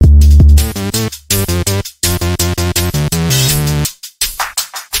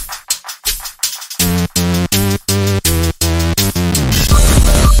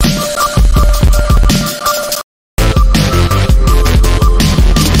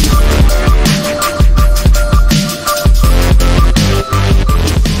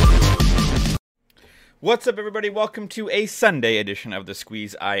What's up, everybody? Welcome to a Sunday edition of The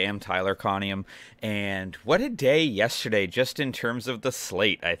Squeeze. I am Tyler Conium, and what a day yesterday just in terms of the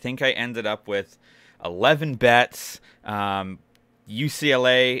slate. I think I ended up with 11 bets.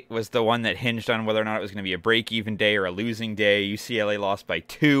 UCLA was the one that hinged on whether or not it was going to be a break-even day or a losing day. UCLA lost by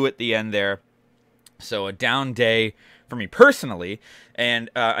 2 at the end there. So a down day for me personally, and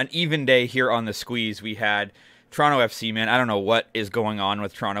an even day here on The Squeeze. We had Toronto FC, man. I don't know what is going on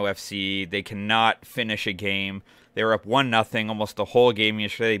with Toronto FC. They cannot finish a game. They were up 1-0 almost the whole game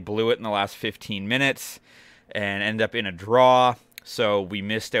yesterday. They blew it in the last 15 minutes and ended up in a draw. So we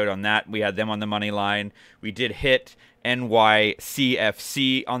missed out on that. We had them on the money line. We did hit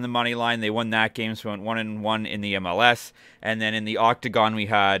NYCFC on the money line. They won that game, so we went 1-1 in the MLS. And then in the Octagon, we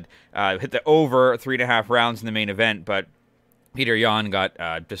had hit the over 3.5 rounds in the main event, but Peter Yan got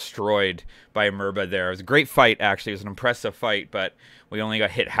destroyed by Merba there. It was a great fight, actually. It was an impressive fight, but we only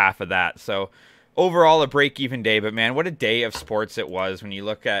got hit half of that. So overall, a break-even day. But, man, what a day of sports it was when you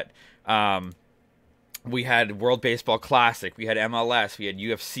look at we had World Baseball Classic, we had MLS, we had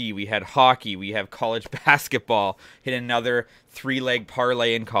UFC, we had hockey, we have college basketball, hit another 3-leg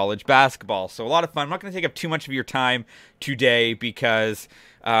parlay in college basketball. So a lot of fun. I'm not going to take up too much of your time today because,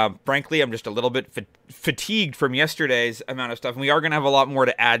 frankly, I'm just a little bit fatigued from yesterday's amount of stuff. And we are going to have a lot more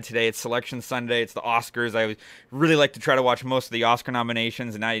to add today. It's Selection Sunday. It's the Oscars. I would really like to try to watch most of the Oscar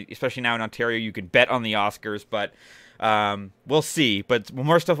nominations. And especially now in Ontario, you can bet on the Oscars. But we'll see. But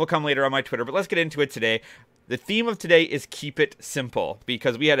more stuff will come later on my Twitter. But let's get into it today. The theme of today is keep it simple,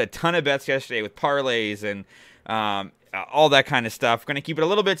 because we had a ton of bets yesterday with parlays and all that kind of stuff. We're going to keep it a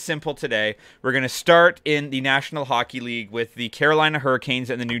little bit simple today. We're going to start in the National Hockey League with the Carolina Hurricanes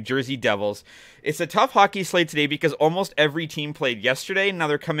and the New Jersey Devils. It's a tough hockey slate today because almost every team played yesterday, and now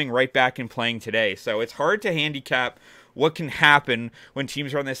they're coming right back and playing today. So it's hard to handicap what can happen when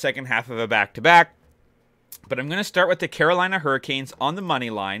teams are on the second half of a back-to-back. But I'm going to start with the Carolina Hurricanes on the money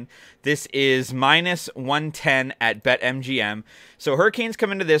line. This is minus 110 at BetMGM. So Hurricanes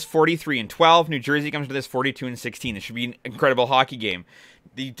come into this 43-12. New Jersey comes to this 42-16. This should be an incredible hockey game.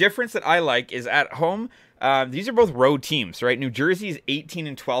 The difference that I like is at home. These are both road teams, right? New Jersey is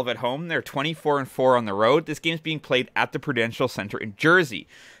 18-12 at home. They're 24-4 on the road. This game's being played at the Prudential Center in Jersey.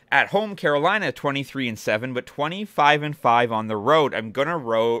 At home, Carolina 23-7, but 25-5 on the road. I'm gonna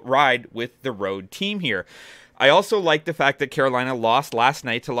ride with the road team here. I also like the fact that Carolina lost last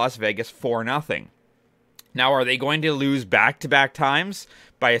night to Las Vegas 4-0. Now, are they going to lose back-to-back times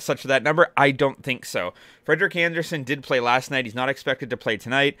by such that number? I don't think so. Frederik Andersen did play last night. He's not expected to play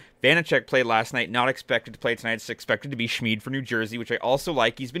tonight. Vanacek played last night, not expected to play tonight. It's expected to be Schmid for New Jersey, which I also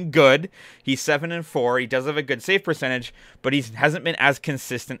like. He's been good. He's 7-4. He does have a good save percentage, but he hasn't been as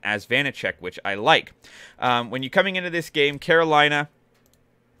consistent as Vanacek, which I like. When you're coming into this game, Carolina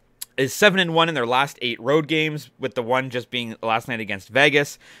is 7-1 in their last 8 road games, with the one just being last night against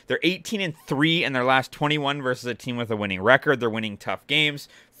Vegas. They're 18-3 in their last 21 versus a team with a winning record. They're winning tough games.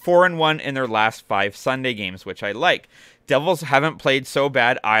 4-1 in their last 5 Sunday games, which I like. Devils haven't played so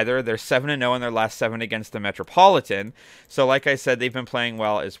bad either. They're 7-0 in their last 7 against the Metropolitan. So like I said, they've been playing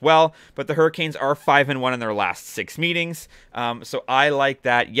well as well. But the Hurricanes are 5-1 in their last 6 meetings. So I like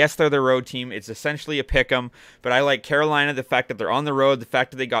that. Yes, they're the road team. It's essentially a pick'em. But I like Carolina, the fact that they're on the road, the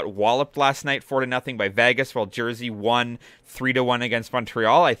fact that they got walloped last night 4-0 by Vegas, while Jersey won 3-1 against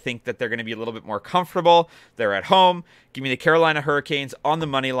Montreal. I think that they're going to be a little bit more comfortable. They're at home. Give me the Carolina Hurricanes on the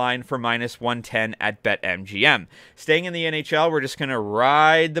money line for minus 110 at BetMGM. Staying in the NHL, we're just going to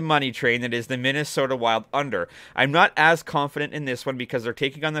ride the money train that is the Minnesota Wild under. I'm not as confident in this one because they're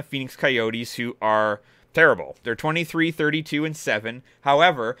taking on the Phoenix Coyotes, who are terrible. They're 23-32-7.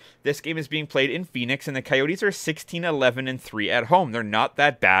 However, this game is being played in Phoenix, and the Coyotes are 16-11-3 at home. They're not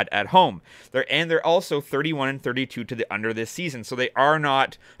that bad at home. They're also 31-32 to the under this season. So they are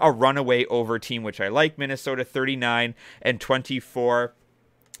not a runaway over team, which I like. Minnesota 39-24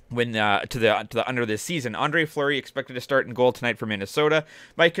 when to the under this season. Andre Fleury expected to start in goal tonight for Minnesota.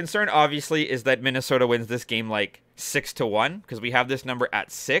 My concern, obviously, is that Minnesota wins this game like 6-1, because we have this number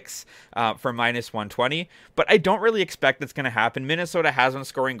at 6 for minus 120. But I don't really expect that's going to happen. Minnesota has been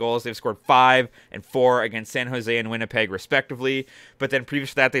scoring goals. They've scored 5 and 4 against San Jose and Winnipeg, respectively. But then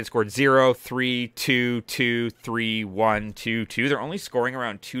previous to that, they'd scored 0, 3, 2, 2, 3, 1, 2, 2. They're only scoring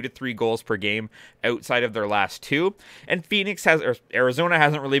around 2 to 3 goals per game outside of their last 2. And Arizona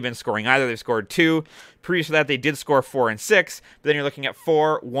hasn't really been scoring either. They've scored 2. Previous to that, they did score 4 and 6. But then you're looking at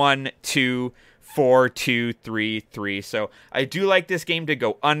 4, 1, 2, 4-2-3-3. So I do like this game to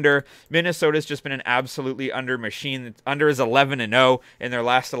go under. Minnesota's just been an absolutely under machine. Under is 11-0 in their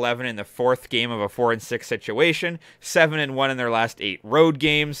last 11 in the fourth game of a 4-6 situation. 7-1 in their last 8 road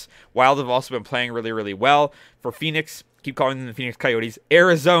games. Wild have also been playing really, really well. For Phoenix, keep calling them the Phoenix Coyotes.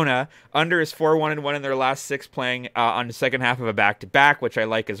 Arizona, under is 4-1-1 in their last 6 playing on the second half of a back-to-back, which I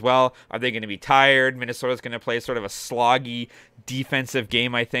like as well. Are they going to be tired? Minnesota's going to play sort of a sloggy defensive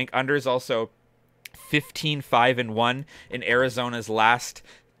game, I think. Under is also 15-5-1 in Arizona's last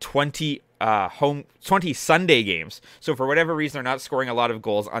 20 Sunday games. So for whatever reason, they're not scoring a lot of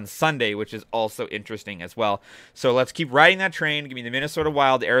goals on Sunday, which is also interesting as well. So let's keep riding that train. Give me the Minnesota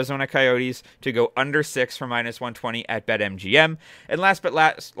Wild, Arizona Coyotes to go under 6 for -120 at BetMGM. And last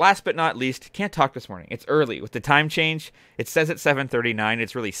but not least, can't talk this morning. It's early with the time change. It says it's 7:39.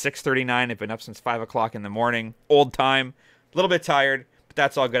 It's really 6:39. I've been up since 5 o'clock in the morning. Old time. A little bit tired, but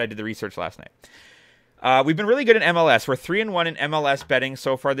that's all good. I did the research last night. We've been really good in MLS. We're 3-1 in MLS betting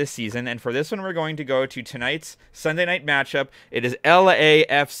so far this season. And for this one, we're going to go to tonight's Sunday night matchup. It is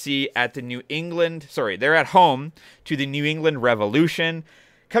LAFC at they're at home to the New England Revolution.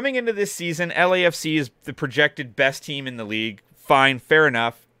 Coming into this season, LAFC is the projected best team in the league. Fine, fair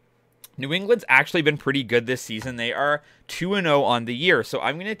enough. New England's actually been pretty good this season. They are 2-0 on the year. So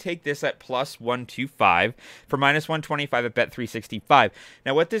I'm going to take this at +125 for -125 at Bet365.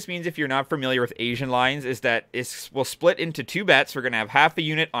 Now, what this means, if you're not familiar with Asian lines, is that we'll split into 2 bets. We're going to have half a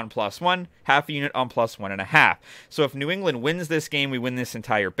unit on +1, half a unit on +1.5. So if New England wins this game, we win this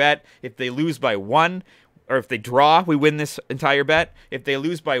entire bet. If they lose by 1, or if they draw, we win this entire bet. If they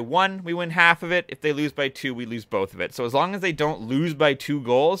lose by 1, we win half of it. If they lose by 2, we lose both of it. So as long as they don't lose by 2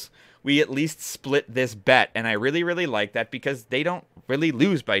 goals, we at least split this bet. And I really, really like that because they don't really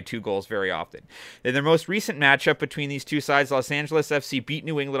lose by 2 goals very often. In their most recent matchup between these two sides, Los Angeles FC beat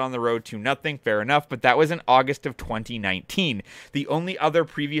New England on the road 2-0. Fair enough, but that was in August of 2019. The only other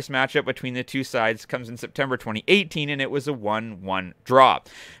previous matchup between the two sides comes in September 2018, and it was a 1-1 draw.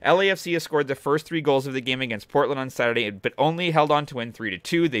 LAFC has scored the first 3 goals of the game against Portland on Saturday, but only held on to win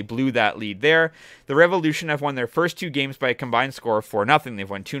 3-2. They blew that lead there. The Revolution have won their first 2 games by a combined score of 4-0. They've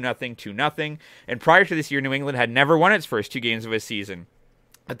won 2-0, 2-0. And prior to this year, New England had never won its first 2 games of a season.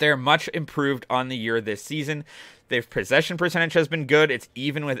 But they're much improved on the year this season. Their possession percentage has been good. It's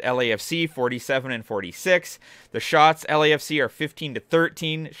even with LAFC, 47 and 46. The shots, LAFC are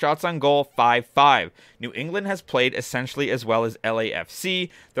 15-13. Shots on goal, 5-5. New England has played essentially as well as LAFC.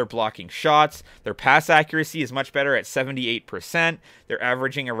 They're blocking shots. Their pass accuracy is much better at 78%. They're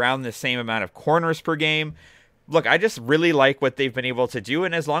averaging around the same amount of corners per game. Look, I just really like what they've been able to do,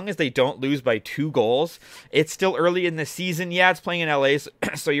 and as long as they don't lose by 2 goals, it's still early in the season. Yeah, it's playing in LA,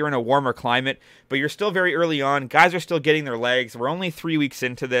 so you're in a warmer climate, but you're still very early on. Guys are still getting their legs. We're only 3 weeks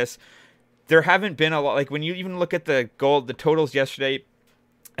into this. There haven't been a lot, like when you even look at the totals yesterday,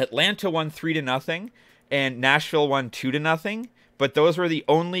 Atlanta won 3-0, and Nashville won 2-0. But those were the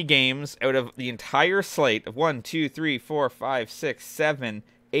only games out of the entire slate of 1, 2, 3, 4, 5, 6, 7,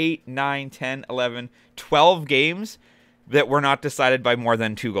 8, 9, 10, 11, 12 games that were not decided by more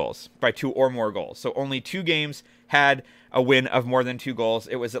than 2 goals, by 2 or more goals. So only 2 games had a win of more than 2 goals.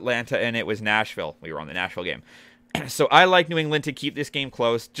 It was Atlanta and it was Nashville. We were on the Nashville game. So I like New England to keep this game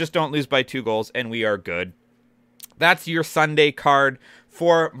close. Just don't lose by 2 goals and we are good. That's your Sunday card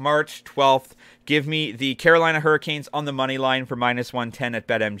for March 12th. Give me the Carolina Hurricanes on the money line for -110 at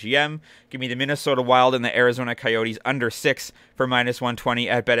BetMGM. Give me the Minnesota Wild and the Arizona Coyotes under 6 for -120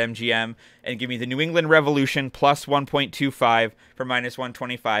 at BetMGM. And give me the New England Revolution plus 1.25 for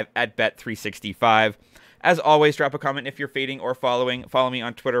 -125 at Bet365. As always, drop a comment if you're fading or following. Follow me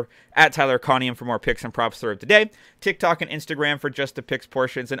on Twitter at Tyler Conium for more picks and props throughout the day. TikTok and Instagram for just the picks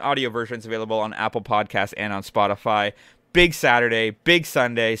portions, and audio versions available on Apple Podcasts and on Spotify. Big Saturday, big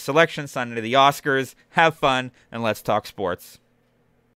Sunday, Selection Sunday, the Oscars. Have fun, and let's talk sports.